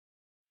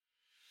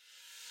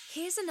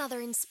Here's another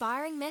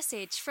inspiring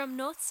message from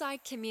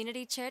Northside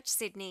Community Church,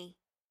 Sydney.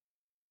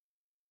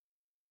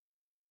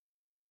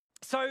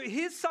 So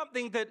here's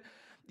something that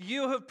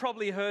you have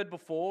probably heard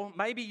before.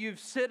 Maybe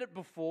you've said it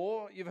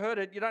before. You've heard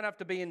it. You don't have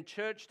to be in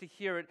church to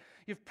hear it.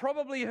 You've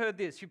probably heard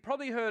this. You've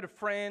probably heard a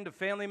friend, a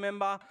family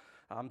member,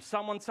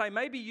 someone say,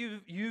 maybe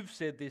you've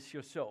said this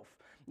yourself.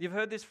 You've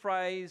heard this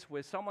phrase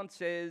where someone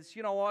says,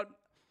 you know what?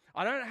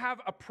 I don't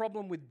have a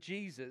problem with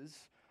Jesus.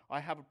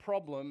 I have a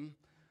problem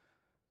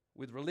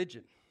with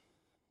religion.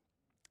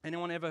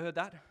 Anyone ever heard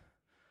that?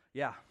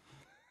 Yeah.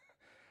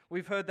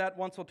 We've heard that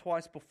once or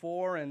twice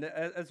before, and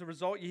as a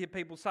result, you hear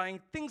people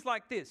saying things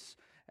like this.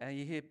 And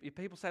you hear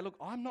people say, look,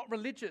 I'm not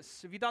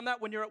religious. Have you done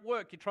that when you're at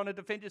work? You're trying to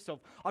defend yourself.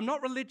 I'm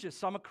not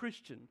religious, I'm a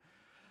Christian.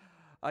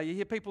 You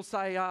hear people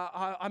say,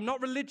 I'm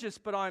not religious,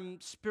 but I'm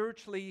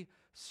spiritually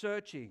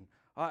searching.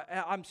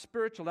 I'm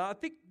spiritual. Now, I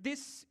think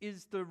this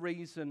is the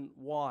reason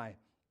why.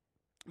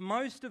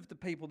 Most of the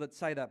people that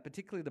say that,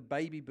 particularly the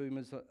baby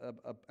boomers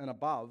and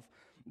above,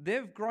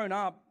 they've grown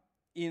up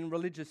in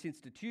religious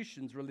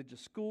institutions,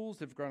 religious schools.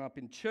 They've grown up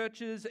in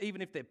churches. Even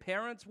if their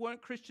parents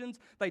weren't Christians,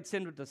 they'd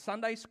send them to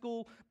Sunday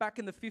school back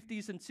in the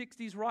 50s and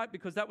 60s, right?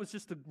 Because that was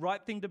just the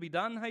right thing to be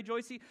done, hey,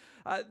 Joycey?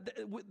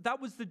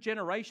 That was the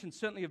generation,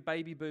 certainly of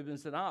baby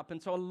boomers and up.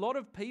 And so a lot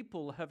of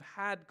people have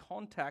had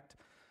contact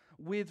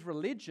with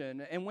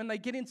religion. And when they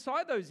get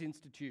inside those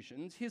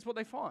institutions, here's what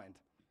they find.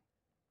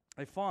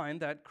 They find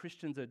that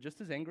Christians are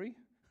just as angry,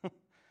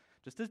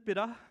 just as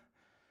bitter,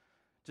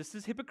 just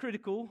as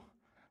hypocritical,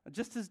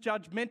 just as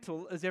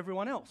judgmental as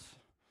everyone else.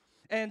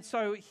 And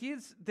so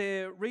here's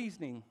their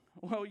reasoning.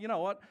 Well, you know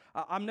what?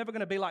 I'm never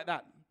going to be like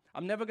that.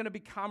 I'm never going to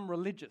become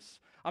religious.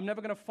 I'm never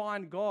going to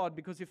find God,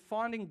 because if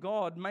finding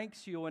God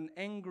makes you an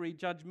angry,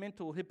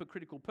 judgmental,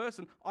 hypocritical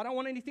person, I don't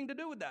want anything to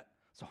do with that.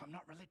 So I'm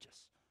not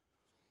religious.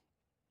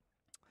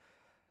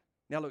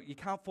 Now look, you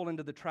can't fall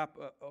into the trap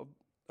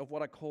of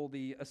what I call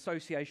the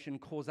association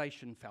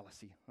causation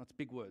fallacy. That's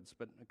big words,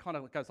 but it kind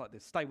of goes like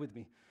this. Stay with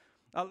me.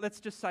 Let's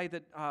just say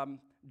that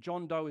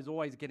John Doe is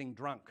always getting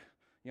drunk.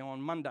 You know,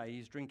 on Monday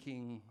he's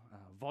drinking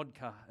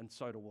vodka and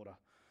soda water.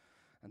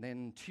 And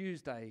then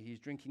Tuesday he's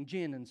drinking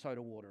gin and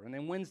soda water. And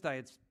then Wednesday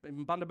it's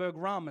Bundaberg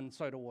rum and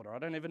soda water. I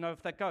don't even know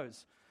if that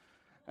goes.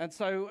 And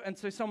so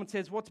someone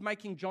says, what's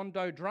making John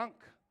Doe drunk?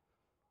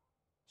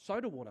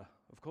 Soda water,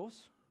 of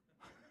course.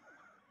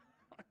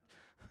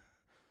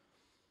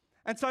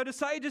 And so to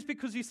say just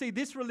because you see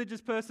this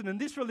religious person and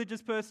this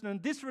religious person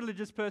and this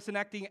religious person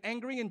acting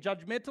angry and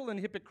judgmental and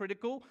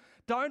hypocritical,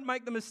 don't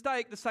make the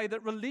mistake to say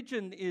that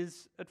religion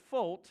is at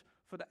fault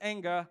for the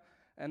anger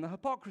and the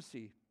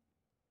hypocrisy.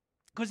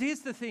 Because here's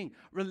the thing,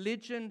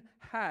 religion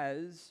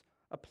has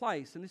a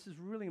place, and this is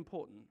really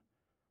important.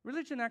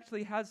 Religion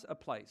actually has a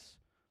place.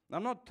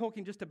 I'm not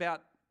talking just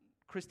about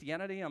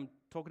Christianity, I'm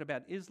talking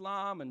about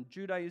Islam and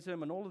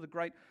Judaism and all of the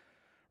great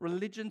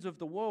religions of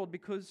the world,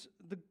 because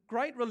the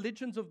great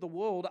religions of the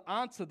world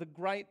answer the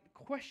great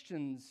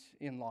questions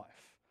in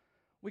life.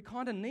 We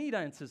kind of need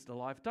answers to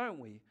life, don't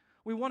we?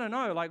 We want to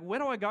know, like, where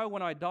do I go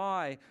when I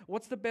die?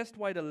 What's the best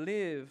way to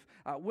live?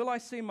 Will I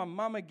see my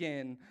mum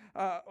again?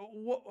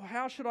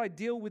 How should I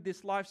deal with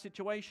this life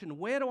situation?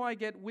 Where do I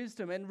get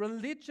wisdom? And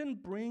religion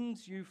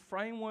brings you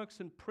frameworks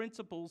and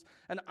principles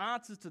and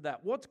answers to that.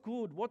 What's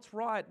good? What's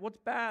right? What's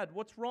bad?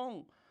 What's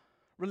wrong?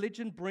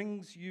 Religion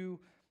brings you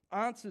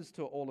answers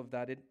to all of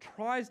that. It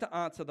tries to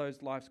answer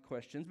those life's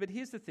questions. But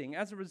here's the thing.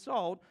 As a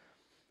result,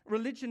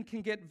 religion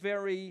can get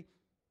very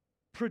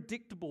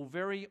predictable,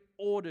 very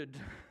ordered,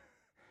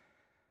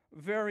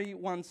 very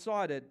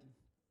one-sided.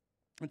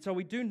 And so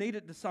we do need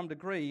it to some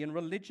degree. And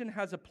religion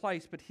has a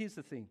place, but here's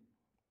the thing.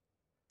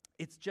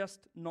 It's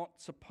just not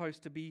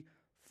supposed to be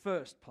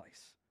first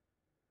place.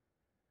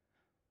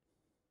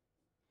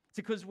 It's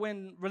because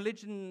when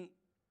religion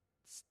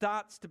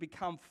starts to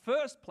become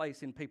first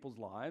place in people's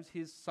lives,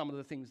 here's some of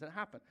the things that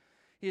happen.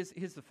 Here's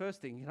the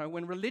first thing. You know,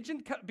 when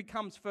religion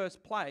becomes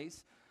first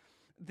place,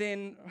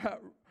 then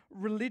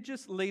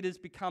religious leaders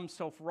become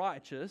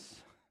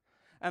self-righteous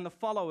and the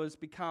followers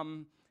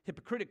become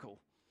hypocritical.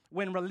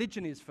 When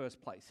religion is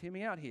first place, hear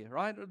me out here,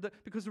 right?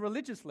 Because the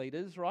religious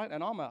leaders, right,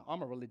 and I'm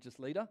a religious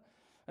leader,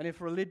 and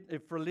if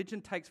religion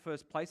takes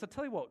first place, I'll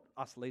tell you what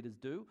us leaders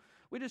do.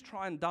 We just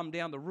try and dumb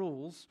down the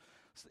rules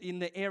in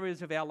the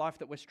areas of our life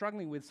that we're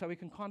struggling with, so we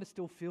can kind of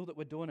still feel that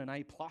we're doing an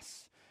A+,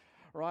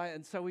 right?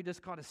 And so we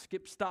just kind of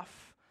skip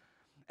stuff.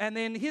 And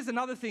then here's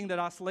another thing that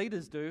us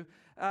leaders do.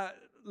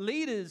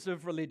 Leaders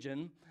of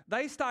religion,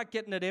 they start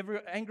getting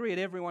angry at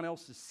everyone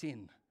else's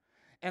sin.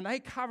 And they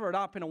cover it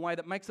up in a way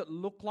that makes it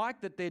look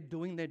like that they're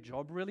doing their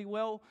job really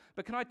well.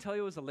 But can I tell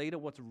you as a leader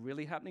what's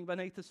really happening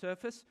beneath the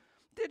surface?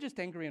 They're just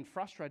angry and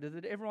frustrated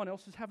that everyone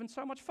else is having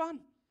so much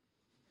fun,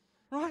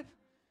 right?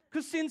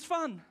 Because sin's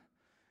fun.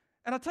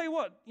 And I'll tell you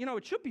what, you know,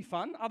 it should be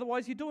fun,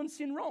 otherwise you're doing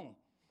sin wrong,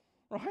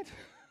 right?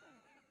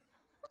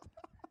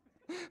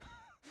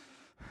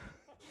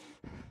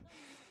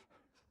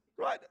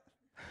 Right?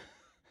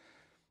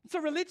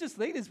 So religious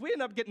leaders, we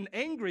end up getting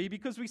angry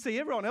because we see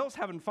everyone else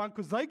having fun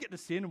because they get to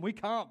sin and we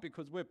can't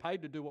because we're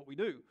paid to do what we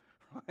do,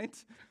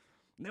 right?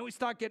 And then we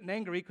start getting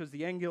angry because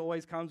the anger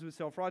always comes with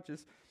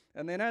self-righteous.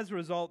 And then as a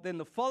result, then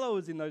the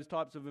followers in those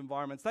types of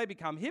environments, they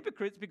become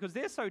hypocrites because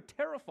they're so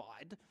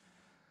terrified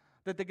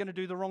that they're going to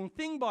do the wrong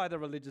thing by the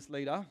religious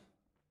leader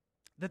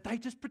that they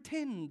just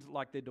pretend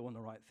like they're doing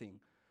the right thing.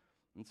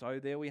 And so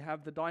there we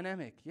have the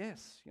dynamic.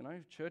 Yes,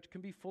 church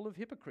can be full of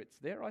hypocrites.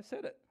 There, I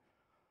said it.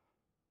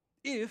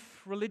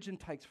 If religion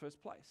takes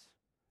first place.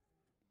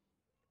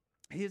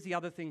 Here's the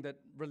other thing that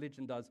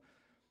religion does.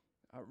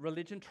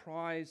 Religion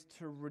tries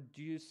to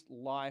reduce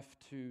life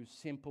to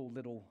simple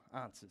little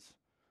answers.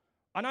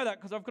 I know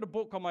that because I've got a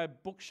book on my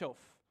bookshelf,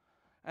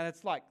 and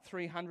it's like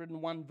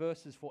 301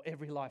 verses for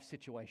every life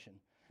situation.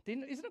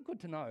 Isn't it good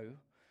to know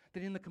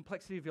that in the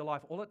complexity of your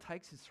life, all it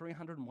takes is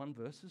 301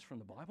 verses from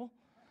the Bible?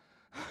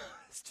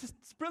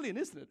 It's brilliant,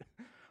 isn't it?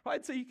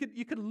 Right? So you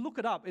could look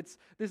it up.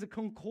 There's a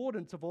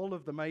concordance of all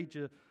of the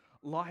major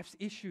life's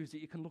issues that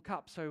you can look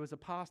up. So as a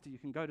pastor, you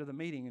can go to the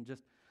meeting and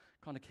just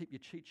kind of keep your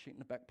cheat sheet in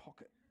the back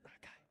pocket.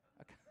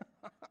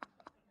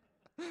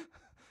 Okay.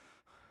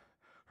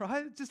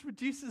 Right? It just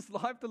reduces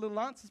life to little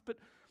answers. But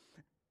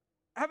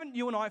haven't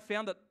you and I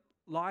found that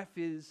life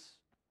is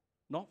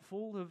not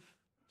full of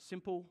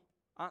simple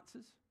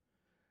answers?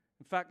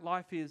 In fact,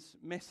 life is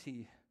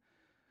messy,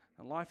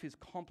 and life is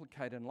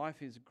complicated, and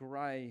life is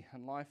grey,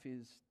 and life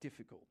is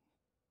difficult.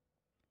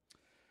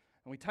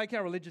 And we take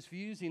our religious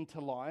views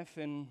into life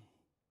and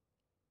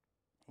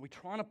we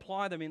try and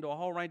apply them into a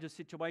whole range of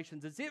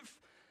situations as if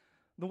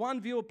the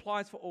one view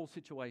applies for all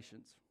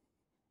situations.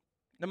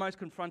 The most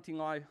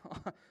confronting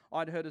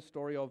I'd heard a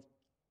story of,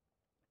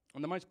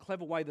 and the most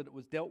clever way that it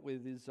was dealt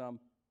with is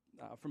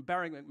from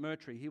Barry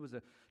McMurtry. He was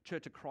a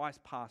Church of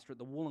Christ pastor at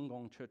the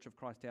Wollongong Church of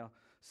Christ, our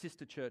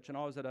sister church, and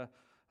I was at a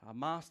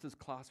master's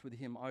class with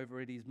him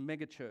over at his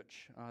mega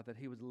church that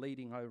he was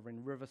leading over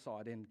in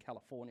Riverside in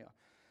California.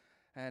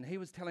 And he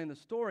was telling the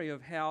story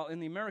of how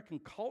in the American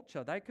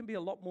culture, they can be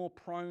a lot more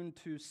prone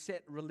to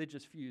set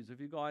religious views.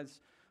 Have you guys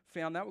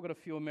found that? We've got a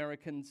few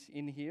Americans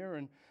in here,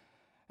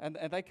 and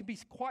they can be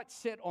quite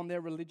set on their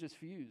religious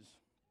views.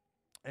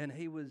 And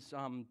he was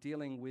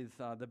dealing with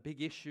the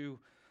big issue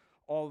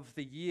of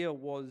the year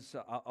was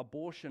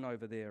abortion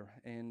over there.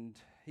 And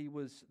he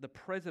was the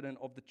president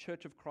of the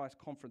Church of Christ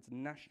conference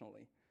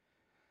nationally.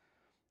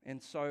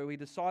 And so he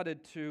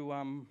decided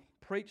to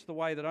preach the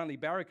way that only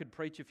Barry could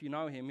preach if you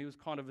know him. He was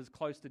kind of as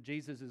close to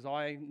Jesus as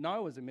I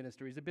know as a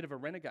minister. He's a bit of a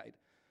renegade.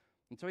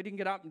 And so he didn't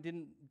get up and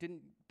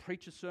didn't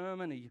preach a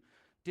sermon. He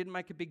didn't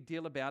make a big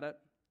deal about it.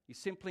 He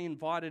simply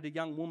invited a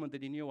young woman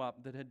that he knew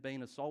up that had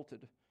been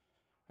assaulted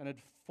and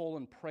had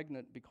fallen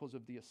pregnant because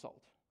of the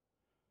assault,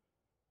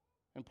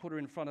 and put her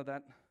in front of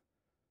that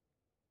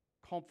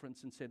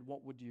conference and said,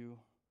 "What would you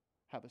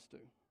have us do?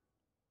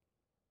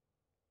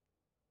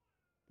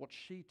 What's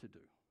she to do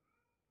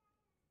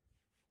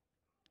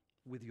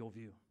with your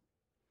view?"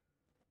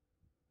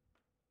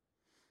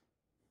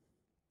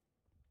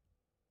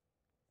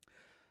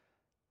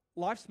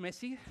 Life's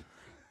messy.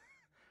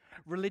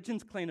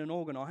 Religion's clean and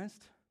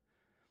organised.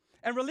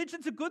 And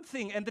religion's a good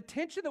thing. And the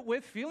tension that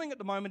we're feeling at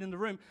the moment in the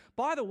room,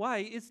 by the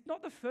way, is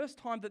not the first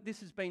time that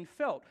this has been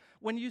felt.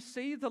 When you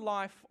see the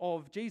life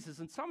of Jesus,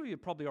 and some of you are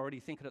probably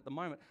already thinking at the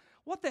moment,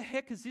 what the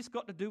heck has this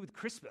got to do with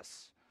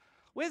Christmas?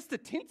 Where's the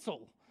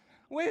tinsel?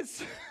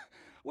 Where's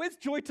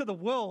joy to the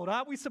world?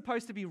 Aren't we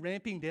supposed to be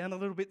ramping down a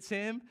little bit,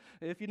 Sam?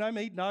 If you know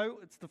me, no,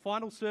 it's the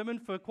final sermon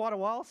for quite a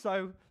while,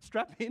 so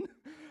strap in.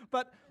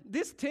 But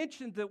this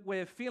tension that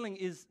we're feeling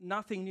is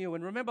nothing new.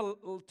 And remember,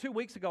 2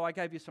 weeks ago, I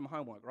gave you some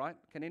homework, right?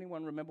 Can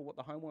anyone remember what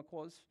the homework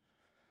was?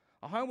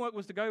 Our homework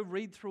was to go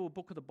read through a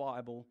book of the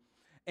Bible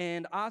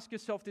and ask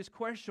yourself this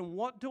question: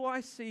 what do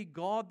I see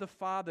God the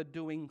Father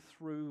doing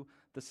through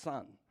the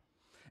Son?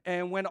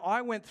 And when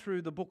I went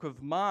through the book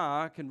of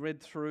Mark and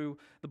read through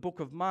the book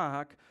of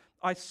Mark,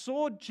 I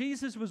saw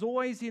Jesus was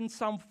always in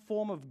some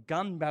form of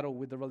gun battle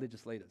with the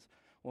religious leaders.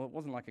 Well, it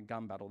wasn't like a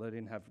gun battle. They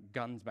didn't have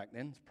guns back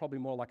then. It's probably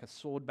more like a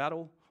sword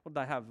battle. What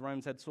did they have? The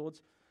Romans had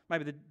swords.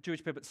 Maybe the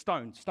Jewish people,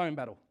 stone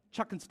battle.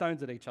 Chucking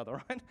stones at each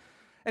other, right?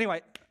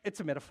 Anyway,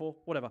 it's a metaphor,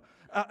 whatever.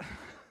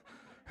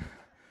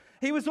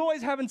 He was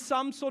always having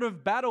some sort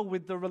of battle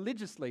with the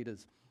religious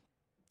leaders.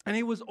 And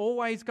he was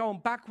always going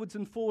backwards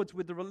and forwards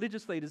with the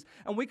religious leaders.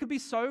 And we could be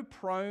so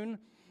prone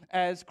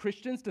as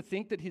Christians to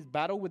think that his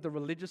battle with the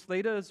religious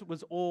leaders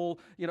was all,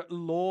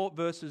 law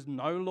versus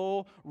no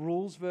law,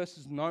 rules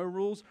versus no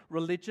rules,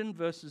 religion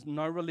versus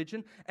no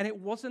religion. And it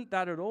wasn't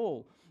that at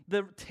all.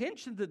 The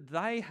tension that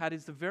they had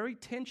is the very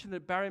tension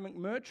that Barry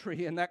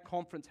McMurtry and that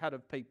conference had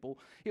of people.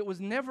 It was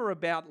never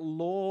about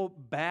law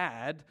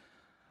bad,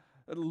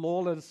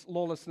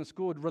 lawlessness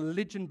good,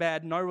 religion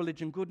bad, no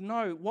religion good.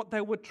 No, what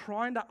they were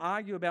trying to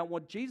argue about,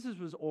 what Jesus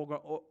was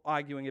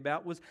arguing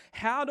about, was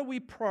how do we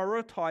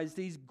prioritize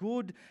these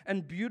good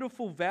and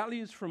beautiful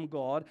values from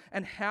God,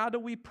 and how do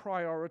we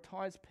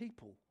prioritize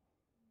people?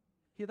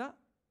 Hear that?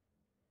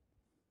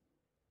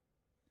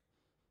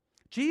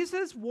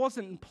 Jesus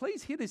wasn't, and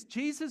please hear this,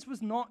 Jesus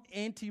was not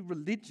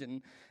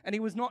anti-religion and he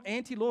was not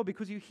anti-law,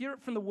 because you hear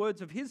it from the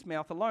words of his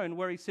mouth alone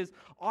where he says,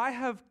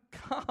 I've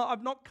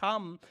not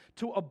come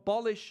to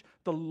abolish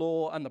the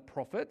law and the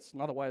prophets,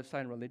 another way of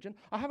saying religion.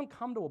 I haven't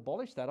come to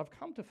abolish that, I've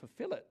come to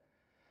fulfill it.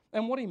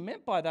 And what he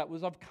meant by that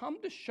was, I've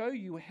come to show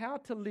you how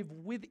to live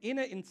within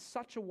it in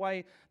such a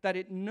way that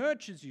it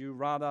nurtures you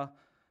rather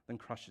than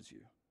crushes you.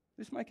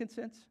 This making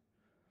sense?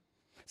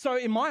 So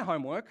in my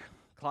homework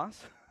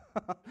class,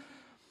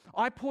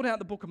 I pulled out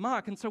the book of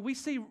Mark, and so we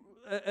see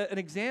an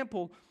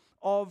example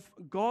of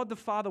God the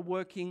Father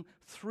working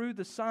through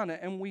the Son,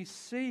 and we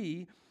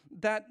see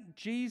that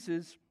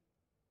Jesus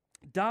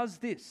does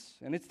this,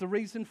 and it's the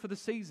reason for the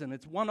season.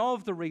 It's one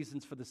of the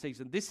reasons for the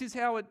season. This is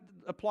how it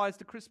applies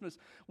to Christmas.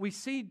 We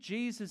see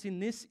Jesus in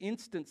this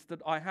instance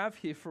that I have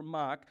here from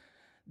Mark,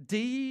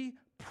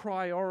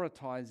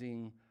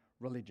 deprioritizing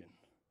religion.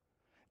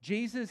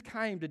 Jesus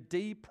came to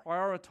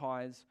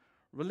deprioritize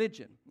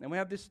religion. And we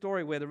have this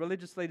story where the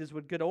religious leaders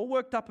would get all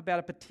worked up about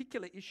a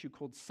particular issue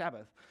called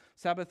Sabbath.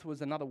 Sabbath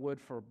was another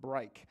word for a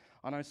break.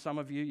 I know some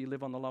of you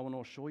live on the Lower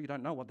North Shore, you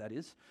don't know what that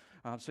is.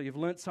 So you've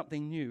learnt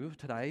something new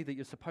today, that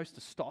you're supposed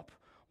to stop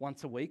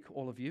once a week,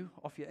 all of you,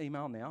 off your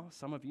email now.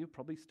 Some of you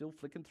probably still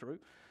flicking through.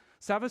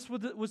 Sabbath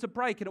was a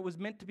break, and it was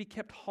meant to be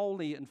kept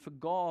holy and for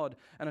God,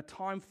 and a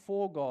time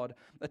for God,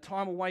 a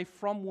time away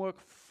from work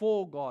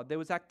for God. There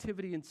was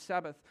activity in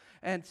Sabbath.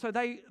 And so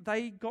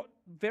they got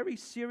very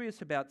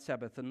serious about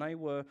Sabbath, and they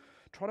were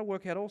trying to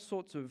work out all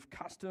sorts of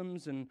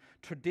customs and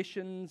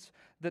traditions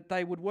that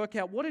they would work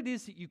out what it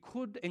is that you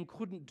could and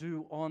couldn't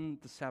do on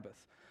the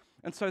Sabbath.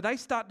 And so they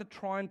start to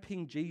try and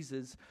ping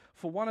Jesus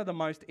for one of the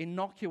most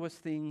innocuous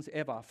things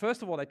ever.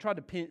 First of all, they tried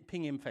to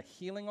ping him for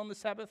healing on the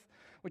Sabbath,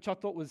 which I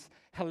thought was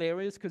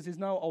hilarious, because there's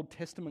no Old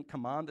Testament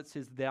command that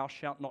says thou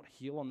shalt not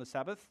heal on the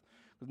Sabbath,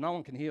 because no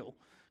one can heal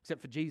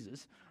except for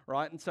Jesus,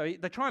 right? And so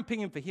they try and ping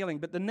him for healing,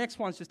 but the next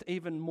one's just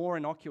even more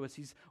innocuous.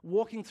 He's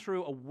walking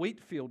through a wheat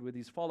field with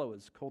his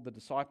followers called the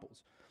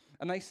disciples,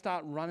 and they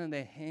start running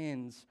their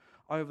hands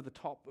over the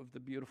top of the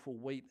beautiful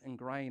wheat and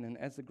grain, and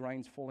as the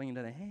grain's falling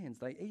into their hands,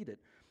 they eat it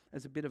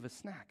as a bit of a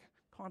snack,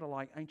 kind of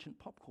like ancient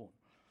popcorn.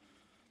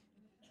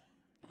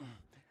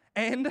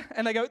 And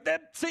they go,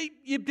 see,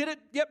 you did it.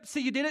 Yep,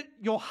 see, you did it.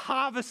 You're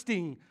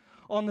harvesting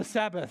on the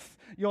Sabbath.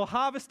 You're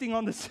harvesting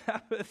on the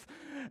Sabbath.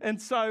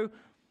 And so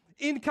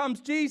in comes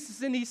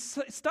Jesus, and he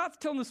starts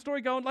telling the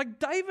story going, like,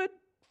 David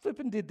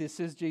flippin' did this,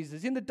 says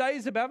Jesus. In the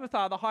days of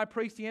Abiathar, the high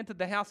priest, he entered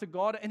the house of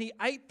God, and he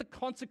ate the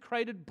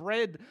consecrated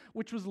bread,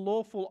 which was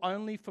lawful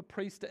only for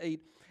priests to eat.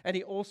 And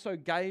he also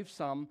gave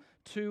some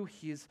to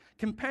his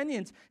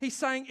companions. He's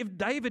saying, if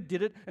David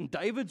did it, and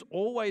David's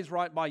always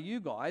right by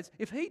you guys,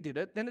 if he did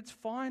it, then it's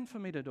fine for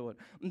me to do it.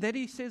 And then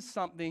he says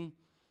something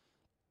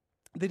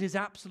that is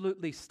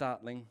absolutely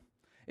startling.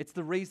 It's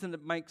the reason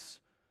that makes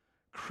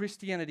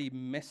Christianity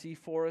messy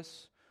for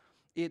us.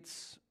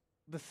 It's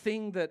the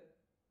thing that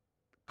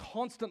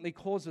constantly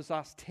causes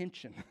us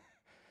tension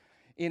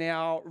in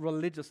our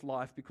religious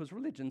life, because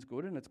religion's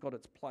good and it's got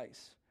its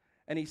place.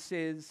 And he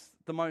says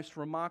the most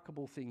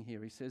remarkable thing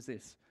here. He says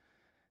this,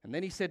 and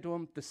then he said to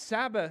him, the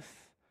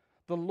Sabbath,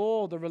 the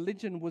law, the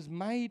religion was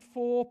made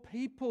for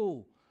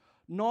people,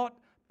 not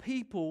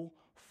people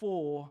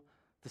for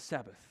the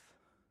Sabbath.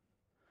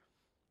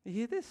 You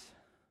hear this?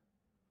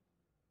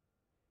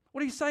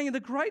 What he's saying in the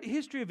great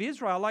history of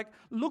Israel, like,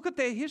 look at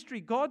their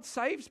history. God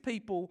saves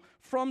people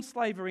from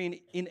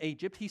slavery in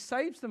Egypt. He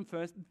saves them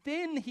first.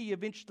 Then he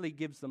eventually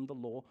gives them the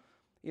law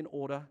in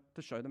order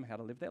to show them how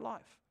to live their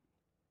life.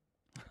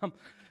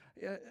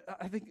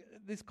 I think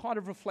this kind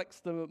of reflects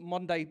the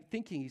modern day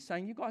thinking. He's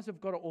saying, you guys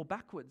have got it all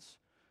backwards.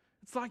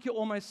 It's like you're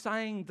almost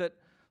saying that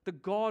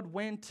God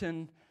went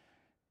and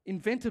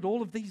invented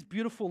all of these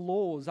beautiful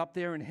laws up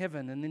there in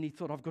heaven, and then he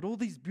thought, I've got all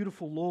these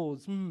beautiful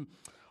laws.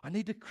 I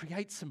need to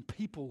create some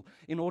people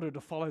in order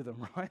to follow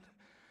them, right?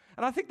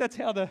 And I think that's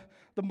how the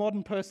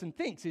modern person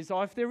thinks, is,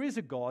 if there is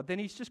a God, then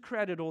he's just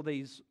created all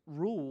these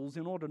rules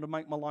in order to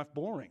make my life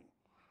boring,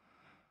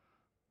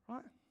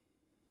 right?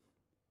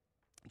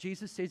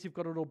 Jesus says you've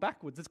got it all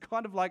backwards. It's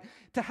kind of like,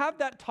 to have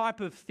that type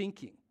of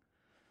thinking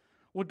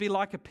would be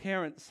like a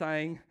parent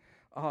saying,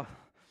 oh,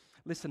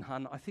 listen,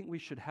 hun, I think we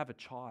should have a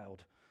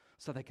child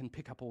so they can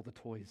pick up all the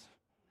toys.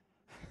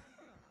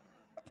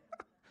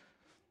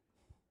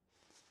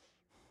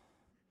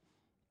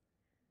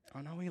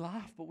 I know we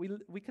laugh, but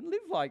we can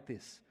live like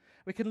this.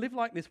 We can live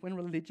like this when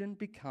religion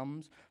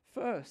becomes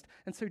first.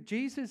 And so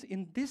Jesus,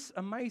 in this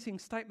amazing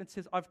statement,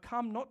 says, I've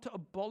come not to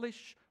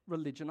abolish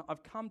religion,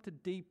 I've come to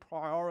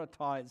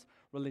deprioritize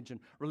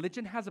religion.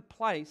 Religion has a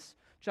place,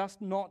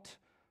 just not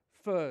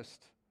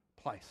first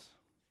place.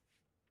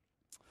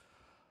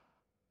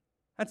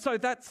 And so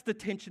that's the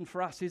tension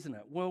for us, isn't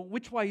it? Well,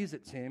 which way is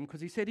it, Sam?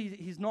 Because he said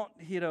he's not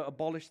here to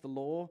abolish the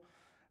law.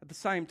 At the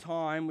same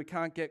time, we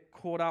can't get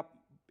caught up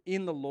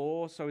in the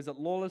law. So is it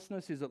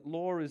lawlessness? Is it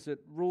law? Is it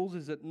rules?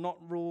 Is it not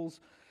rules?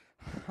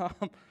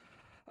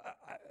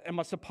 Am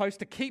I supposed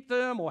to keep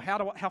them? Or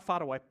how far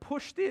do I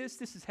push this?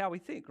 This is how we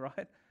think,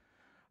 right?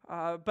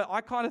 But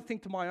I kind of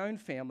think to my own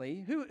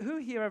family, who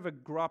here ever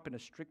grew up in a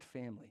strict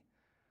family?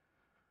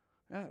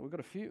 Yeah, we've got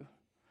a few.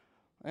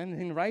 And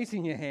in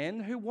raising your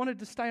hand, who wanted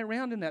to stay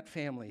around in that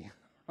family?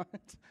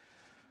 Right?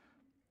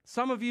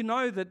 Some of you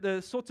know that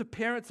the sorts of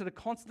parents that are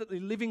constantly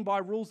living by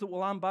rules that will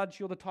unbudge,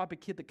 you're the type of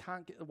kid that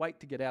can't wait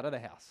to get out of the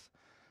house.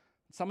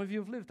 Some of you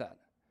have lived that.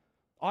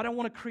 I don't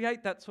want to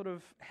create that sort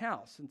of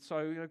house. And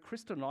so,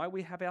 Krista and I,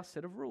 we have our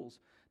set of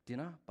rules.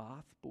 Dinner,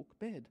 bath, book,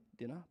 bed.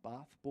 Dinner,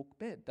 bath, book,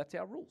 bed. That's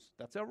our rules.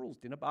 That's our rules.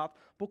 Dinner, bath,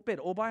 book, bed.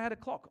 All by 8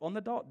 o'clock on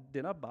the dot.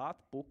 Dinner, bath,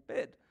 book,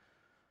 bed.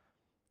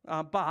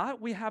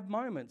 But we have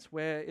moments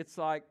where it's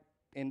like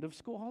end of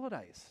school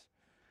holidays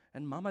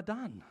and mum are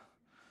done.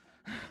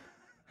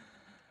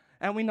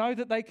 And we know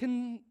that they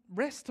can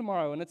rest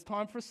tomorrow and it's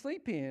time for a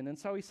sleep in. And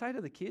so we say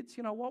to the kids,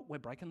 you know what? We're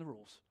breaking the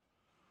rules.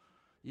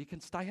 You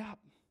can stay up.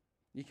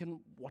 You can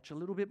watch a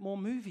little bit more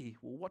movie.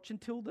 We'll watch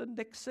until the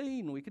next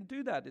scene. We can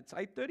do that. It's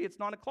 8:30, it's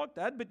 9 o'clock,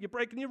 Dad, but you're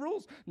breaking your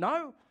rules.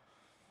 No.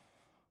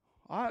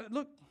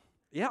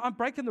 I'm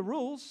breaking the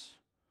rules.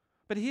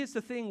 But here's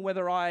the thing,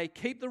 whether I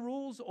keep the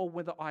rules or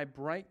whether I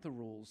break the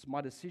rules,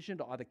 my decision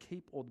to either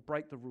keep or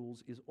break the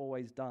rules is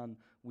always done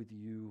with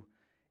you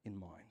in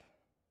mind.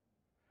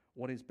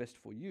 What is best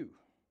for you?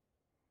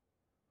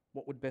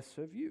 What would best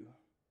serve you?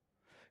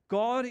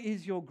 God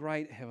is your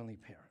great heavenly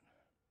parent.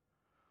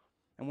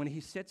 And when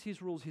he sets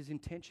his rules, his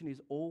intention is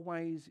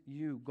always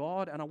you.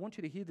 God, and I want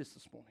you to hear this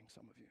morning,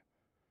 some of you.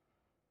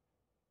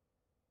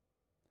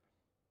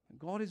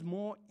 God is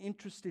more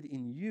interested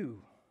in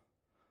you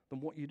than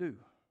what you do.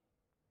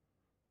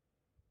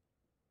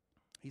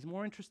 He's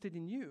more interested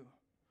in you.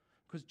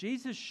 Because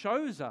Jesus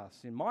shows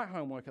us, in my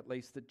homework at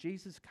least, that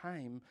Jesus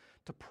came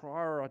to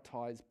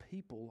prioritize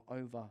people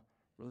over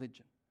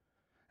religion.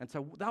 And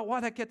so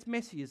why that gets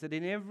messy is that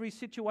in every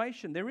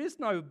situation, there is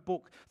no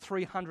book,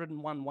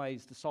 301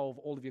 ways to solve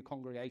all of your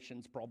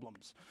congregation's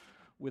problems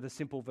with a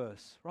simple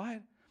verse,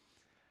 right?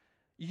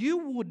 You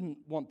wouldn't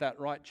want that,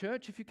 right,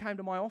 church, if you came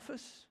to my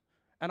office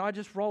and I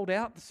just rolled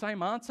out the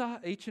same answer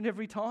each and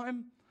every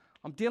time.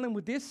 I'm dealing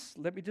with this.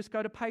 Let me just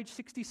go to page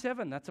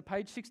 67. That's a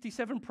page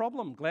 67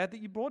 problem. Glad that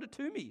you brought it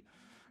to me.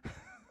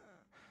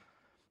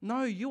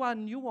 No, you are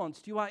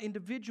nuanced. You are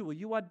individual.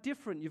 You are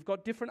different. You've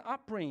got different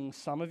upbringings.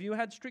 Some of you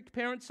had strict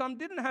parents. Some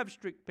didn't have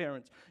strict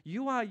parents.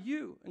 You are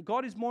you. And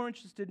God is more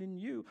interested in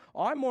you.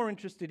 I'm more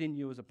interested in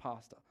you as a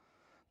pastor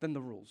than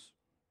the rules.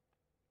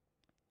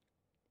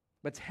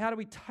 But how do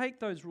we take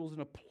those rules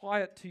and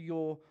apply it to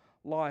your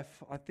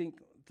life? I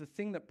think the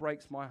thing that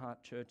breaks my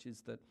heart, church,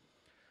 is that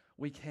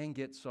we can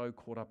get so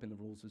caught up in the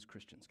rules as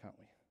Christians, can't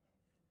we?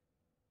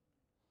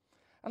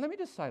 And let me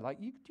just say, like,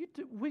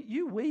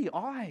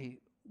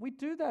 we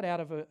do that out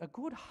of a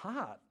good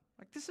heart.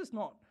 Like, this is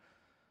not,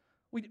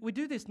 we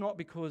do this not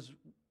because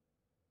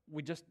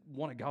we just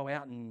want to go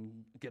out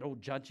and get all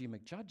judgy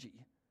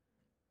McJudgy.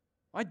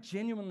 I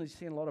genuinely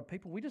see in a lot of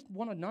people, we just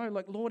want to know,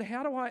 like, Lord,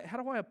 how do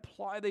I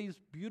apply these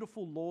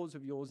beautiful laws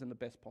of yours in the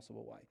best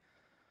possible way?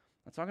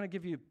 And so I'm going to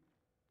give you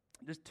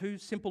just two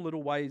simple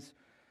little ways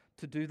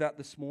to do that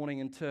this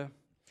morning, and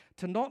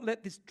to not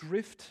let this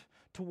drift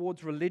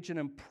towards religion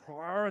and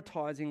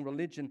prioritizing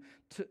religion,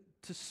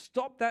 to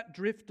stop that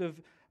drift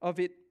of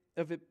it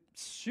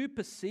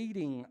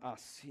superseding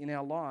us in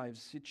our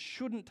lives. It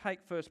shouldn't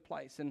take first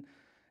place.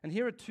 And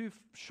here are two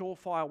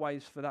surefire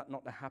ways for that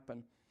not to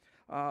happen.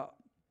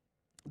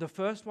 The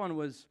first one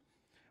was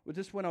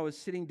just when I was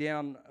sitting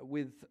down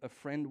with a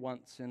friend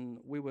once, and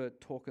we were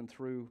talking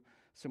through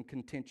some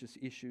contentious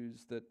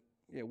issues that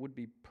would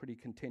be pretty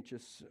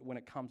contentious when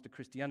it comes to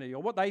Christianity,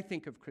 or what they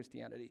think of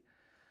Christianity.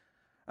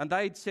 And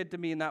they'd said to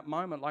me in that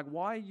moment, like,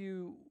 why are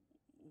you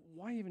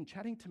even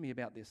chatting to me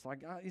about this?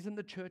 Like, isn't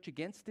the church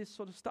against this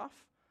sort of stuff?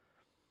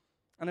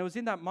 And it was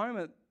in that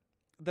moment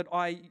that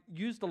I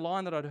used a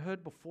line that I'd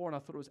heard before, and I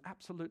thought it was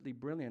absolutely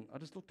brilliant. I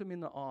just looked him in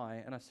the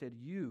eye and I said,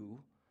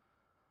 you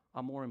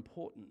are more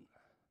important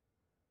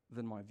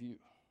than my view.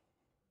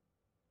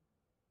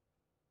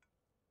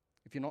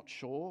 If you're not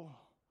sure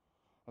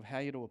of how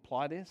you're to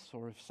apply this,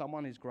 or if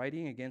someone is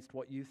grading against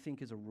what you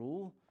think is a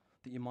rule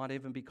that you might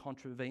even be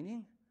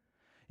contravening,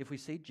 if we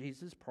see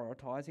Jesus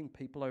prioritizing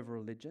people over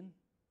religion,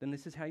 then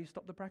this is how you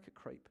stop the bracket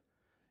creep.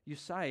 You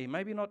say,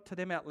 maybe not to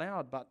them out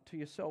loud, but to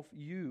yourself,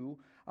 you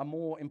are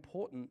more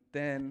important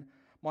than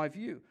my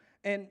view.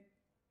 And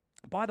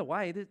by the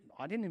way,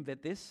 I didn't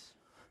invent this.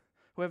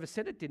 Whoever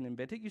said it didn't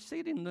invent it. You see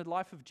it in the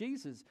life of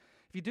Jesus.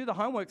 If you do the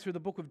homework through the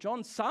book of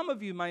John, some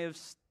of you may have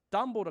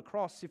stumbled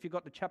across, if you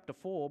got to chapter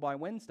 4 by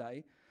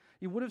Wednesday,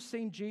 you would have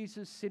seen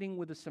Jesus sitting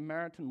with a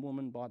Samaritan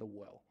woman by the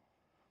well.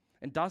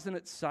 And doesn't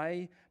it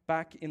say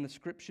back in the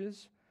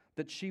scriptures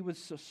that she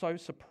was so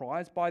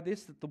surprised by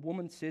this that the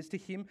woman says to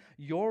him,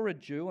 you're a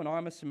Jew and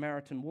I'm a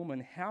Samaritan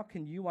woman. How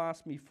can you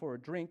ask me for a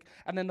drink?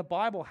 And then the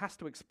Bible has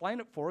to explain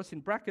it for us. In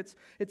brackets,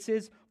 it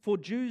says, for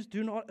Jews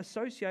do not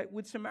associate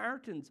with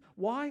Samaritans.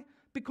 Why?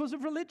 Because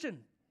of religion.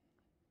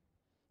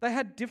 They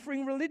had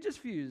differing religious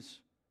views.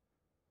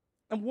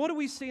 And what do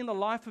we see in the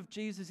life of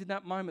Jesus in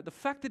that moment? The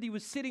fact that he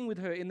was sitting with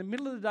her in the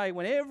middle of the day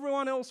when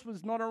everyone else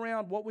was not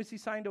around, what was he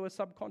saying to her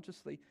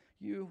subconsciously?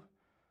 You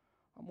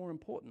are more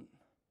important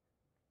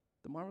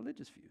than my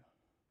religious view.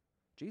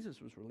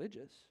 Jesus was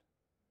religious,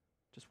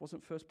 just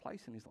wasn't first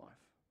place in his life.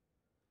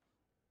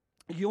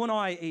 You and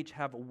I each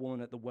have a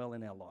woman at the well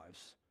in our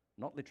lives.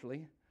 Not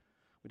literally.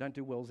 We don't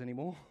do wells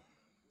anymore.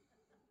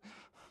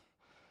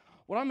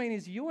 What I mean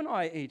is you and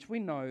I each, we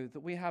know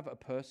that we have a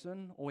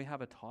person or we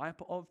have a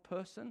type of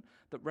person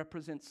that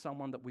represents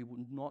someone that we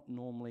would not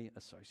normally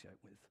associate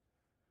with.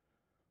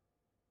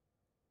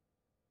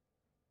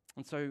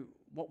 And so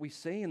what we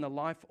see in the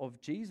life of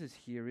Jesus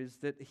here is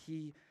that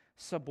he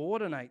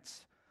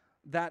subordinates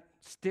that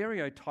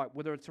stereotype,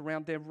 whether it's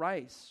around their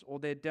race or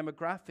their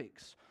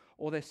demographics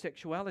or their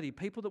sexuality,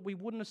 people that we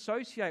wouldn't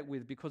associate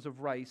with because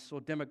of race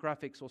or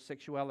demographics or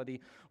sexuality,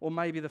 or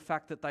maybe the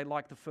fact that they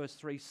like the first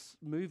three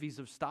movies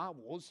of Star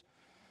Wars,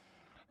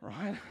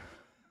 right?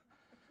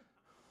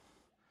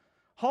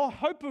 Whole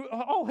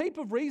heap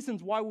of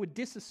reasons why we would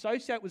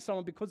disassociate with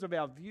someone because of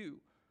our view.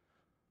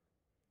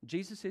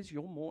 Jesus says,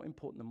 you're more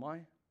important than my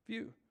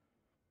view.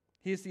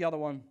 Here's the other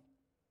one.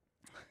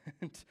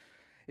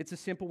 It's a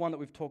simple one that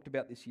we've talked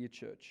about this year,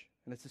 church.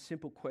 And it's a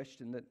simple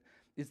question that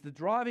is the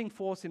driving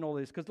force in all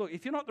this. Because look,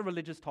 if you're not the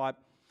religious type,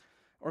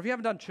 or if you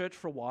haven't done church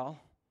for a while,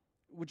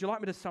 would you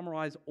like me to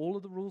summarize all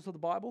of the rules of the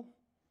Bible?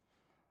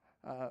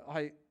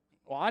 I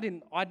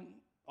didn't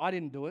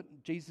do it.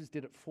 Jesus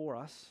did it for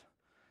us.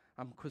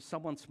 Because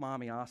someone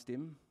smarmy asked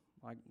him,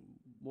 like,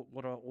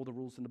 what are all the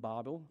rules in the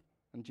Bible?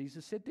 And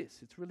Jesus said this.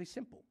 It's really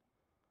simple.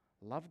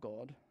 Love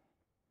God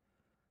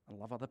and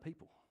love other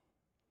people.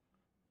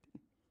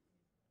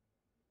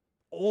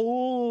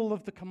 All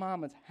of the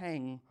commandments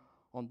hang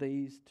on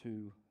these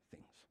two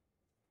things.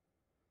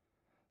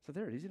 So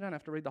there it is. You don't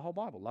have to read the whole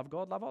Bible. Love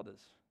God, love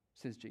others,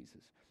 says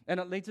Jesus. And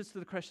it leads us to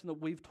the question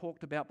that we've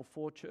talked about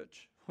before,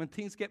 church. When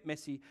things get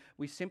messy,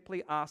 we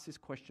simply ask this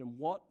question: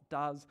 what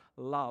does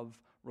love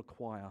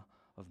require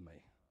of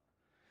me?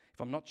 If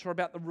I'm not sure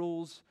about the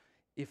rules,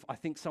 if I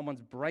think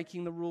someone's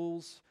breaking the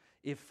rules,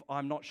 if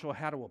I'm not sure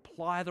how to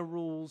apply the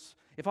rules,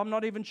 if I'm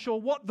not even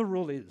sure what the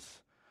rule is,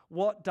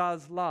 what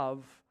does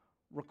love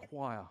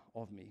require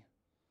of me?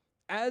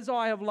 As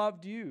I have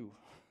loved you,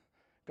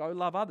 go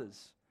love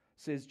others,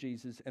 says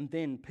Jesus, and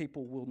then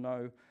people will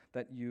know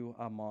that you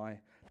are my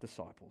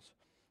disciples.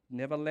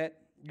 Never let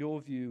your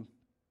view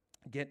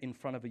get in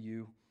front of a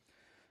you,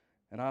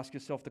 and ask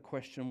yourself the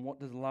question,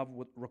 what does love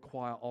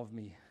require of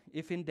me?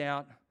 If in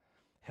doubt,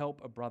 help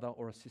a brother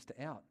or a sister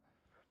out.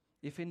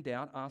 If in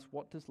doubt, ask,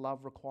 what does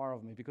love require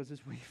of me? Because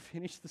as we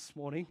finish this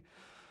morning,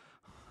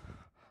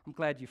 I'm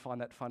glad you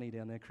find that funny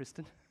down there,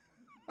 Kristen.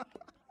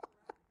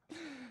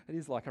 It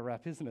is like a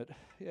rap, isn't it?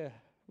 Yeah,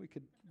 we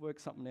could work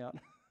something out.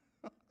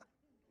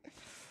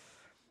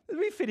 As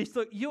we finish,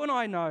 look, you and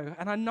I know,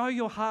 and I know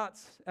your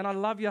hearts, and I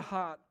love your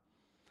heart,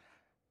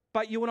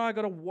 but you and I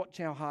got to watch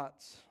our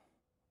hearts.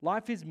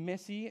 Life is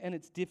messy, and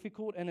it's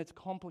difficult, and it's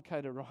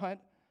complicated, right?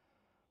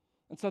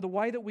 And so the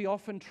way that we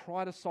often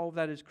try to solve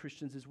that as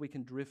Christians is we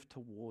can drift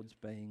towards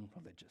being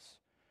religious,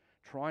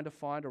 trying to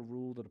find a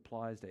rule that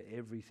applies to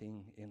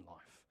everything in life.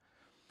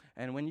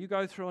 And when you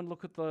go through and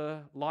look at the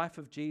life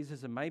of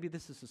Jesus, and maybe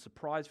this is a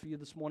surprise for you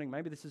this morning,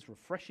 maybe this is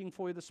refreshing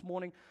for you this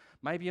morning,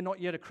 maybe you're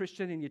not yet a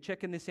Christian and you're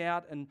checking this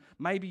out, and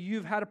maybe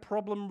you've had a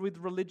problem with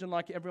religion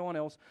like everyone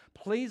else,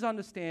 please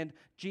understand,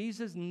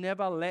 Jesus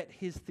never let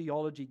his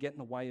theology get in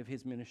the way of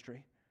his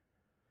ministry.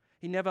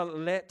 He never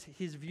let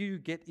his view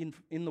get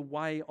in the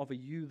way of a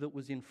you that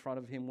was in front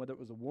of him, whether it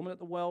was a woman at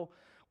the well,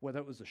 whether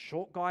it was a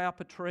short guy up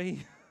a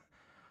tree.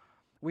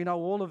 We know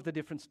all of the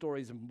different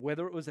stories, and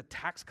whether it was a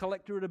tax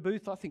collector at a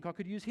booth, I think I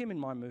could use him in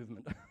my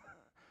movement.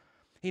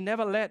 He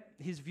never let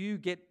his view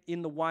get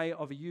in the way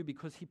of a you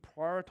because he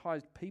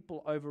prioritized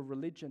people over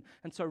religion.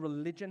 And so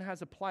religion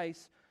has a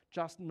place,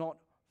 just not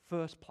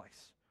first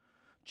place.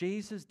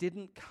 Jesus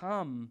didn't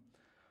come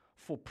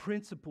for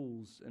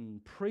principles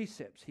and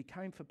precepts. He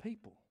came for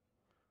people.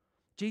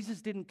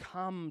 Jesus didn't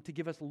come to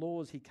give us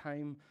laws. He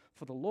came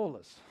for the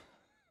lawless.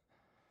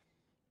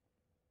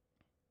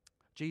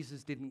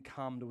 Jesus didn't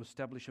come to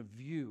establish a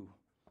view.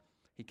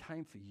 He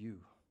came for you.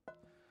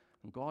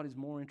 And God is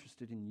more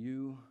interested in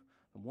you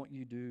and what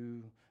you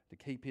do to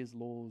keep his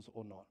laws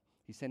or not.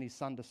 He sent his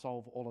son to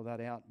solve all of that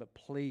out, but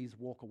please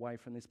walk away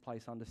from this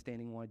place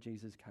understanding why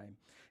Jesus came.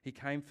 He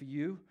came for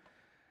you,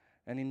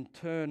 and in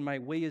turn, may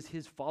we as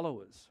his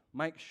followers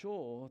make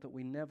sure that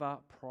we never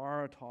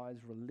prioritize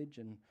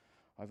religion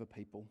over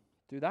people.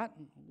 Do that,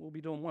 we'll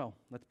be doing well.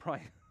 Let's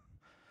pray.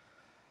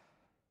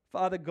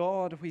 Father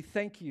God, we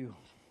thank you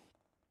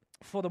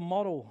for the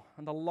model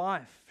and the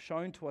life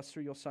shown to us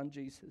through your son,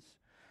 Jesus.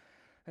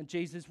 And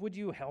Jesus, would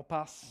you help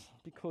us?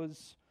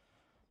 Because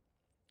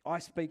I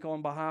speak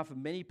on behalf of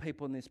many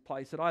people in this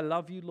place that I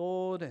love you,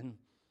 Lord, and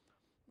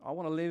I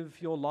want to live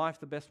your life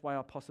the best way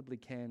I possibly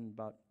can.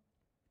 But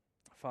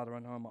Father, I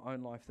know in my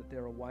own life that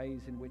there are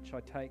ways in which I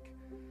take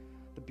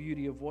the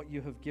beauty of what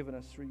you have given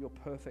us through your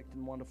perfect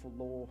and wonderful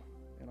law,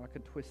 and I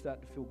can twist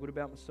that to feel good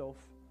about myself.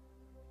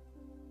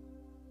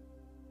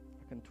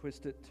 can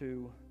twist it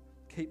to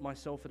keep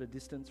myself at a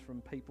distance from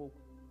people.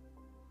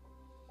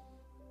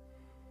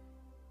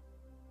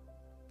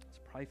 Let's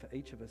pray for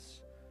each of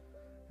us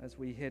as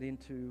we head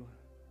into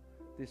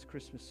this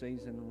Christmas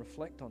season and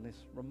reflect on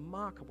this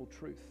remarkable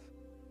truth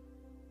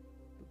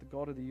that the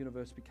God of the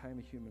universe became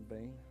a human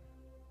being.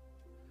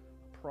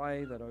 I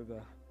pray that over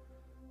the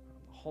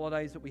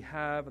holidays that we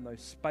have and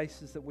those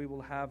spaces that we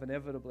will have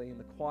inevitably in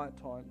the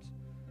quiet times,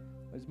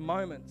 those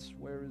moments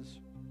whereas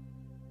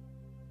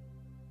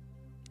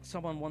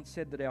someone once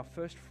said that our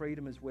first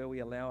freedom is where we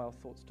allow our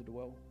thoughts to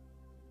dwell.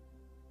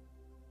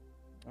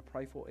 I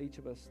pray for each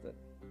of us that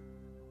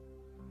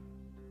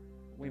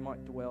we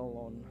might dwell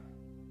on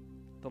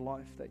the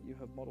life that you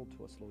have modeled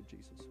to us, Lord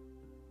Jesus.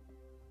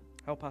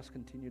 Help us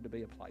continue to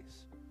be a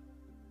place,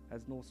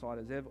 as Northside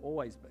has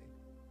always been,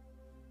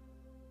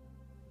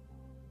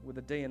 with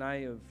a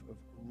DNA of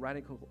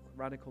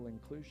radical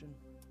inclusion,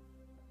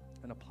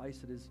 and a place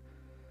that has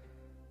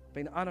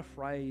been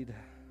unafraid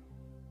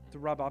to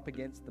rub up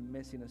against the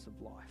messiness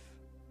of life,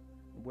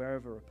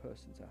 wherever a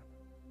person's at.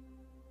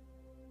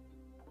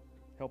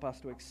 Help us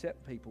to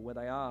accept people where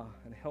they are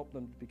and help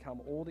them to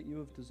become all that you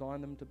have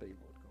designed them to be,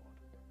 Lord God.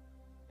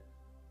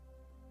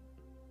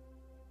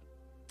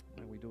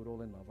 May we do it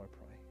all in love, I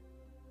pray.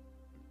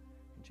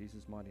 In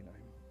Jesus' mighty name.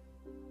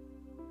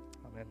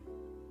 Amen.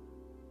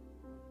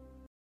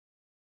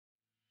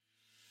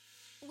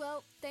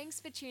 Well, thanks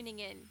for tuning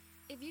in.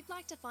 If you'd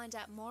like to find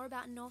out more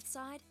about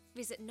Northside,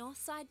 visit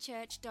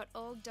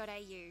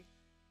northsidechurch.org.au.